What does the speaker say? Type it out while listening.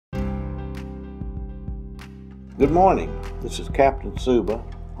Good morning, this is Captain Suba.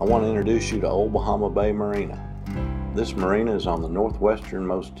 I want to introduce you to Old Bahama Bay Marina. This marina is on the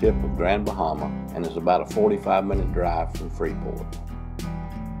northwesternmost tip of Grand Bahama and is about a 45-minute drive from Freeport.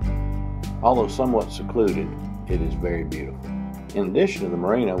 Although somewhat secluded, it is very beautiful. In addition to the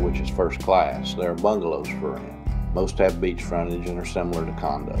marina, which is first class, there are bungalows for rent. Most have beach frontage and are similar to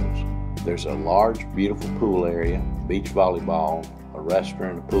condos. There's a large, beautiful pool area, beach volleyball, a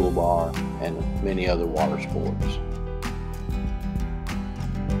restaurant, a pool bar, and many other water sports.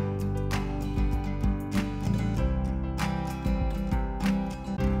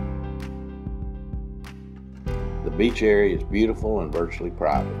 The beach area is beautiful and virtually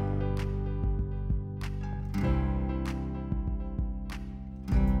private.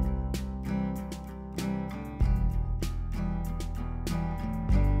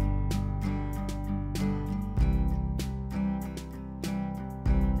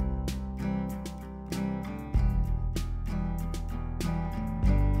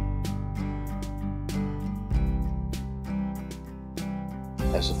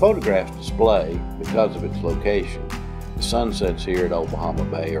 As the photographs display, because of its location, the sunsets here at Old Bahama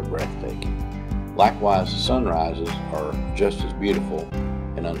Bay are breathtaking. Likewise, the sunrises are just as beautiful,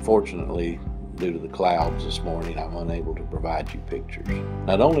 and unfortunately, due to the clouds this morning, I'm unable to provide you pictures.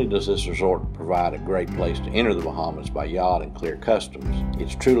 Not only does this resort provide a great place to enter the Bahamas by yacht and clear customs,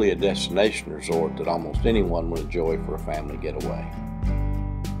 it's truly a destination resort that almost anyone would enjoy for a family getaway.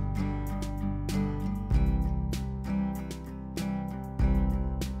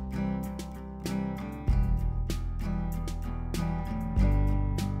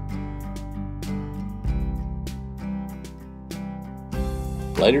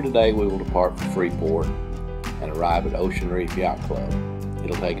 Later today we will depart for Freeport and arrive at Ocean Reef Yacht Club.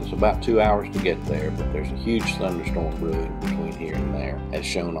 It'll take us about 2 hours to get there, but there's a huge thunderstorm brewing between here and there, as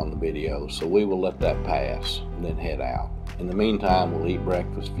shown on the video, so we will let that pass and then head out. In the meantime, we'll eat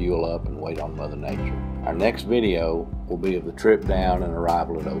breakfast, fuel up, and wait on Mother Nature. Our next video will be of the trip down and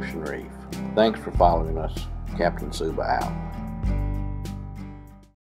arrival at Ocean Reef. Thanks for following us. Captain Suba out.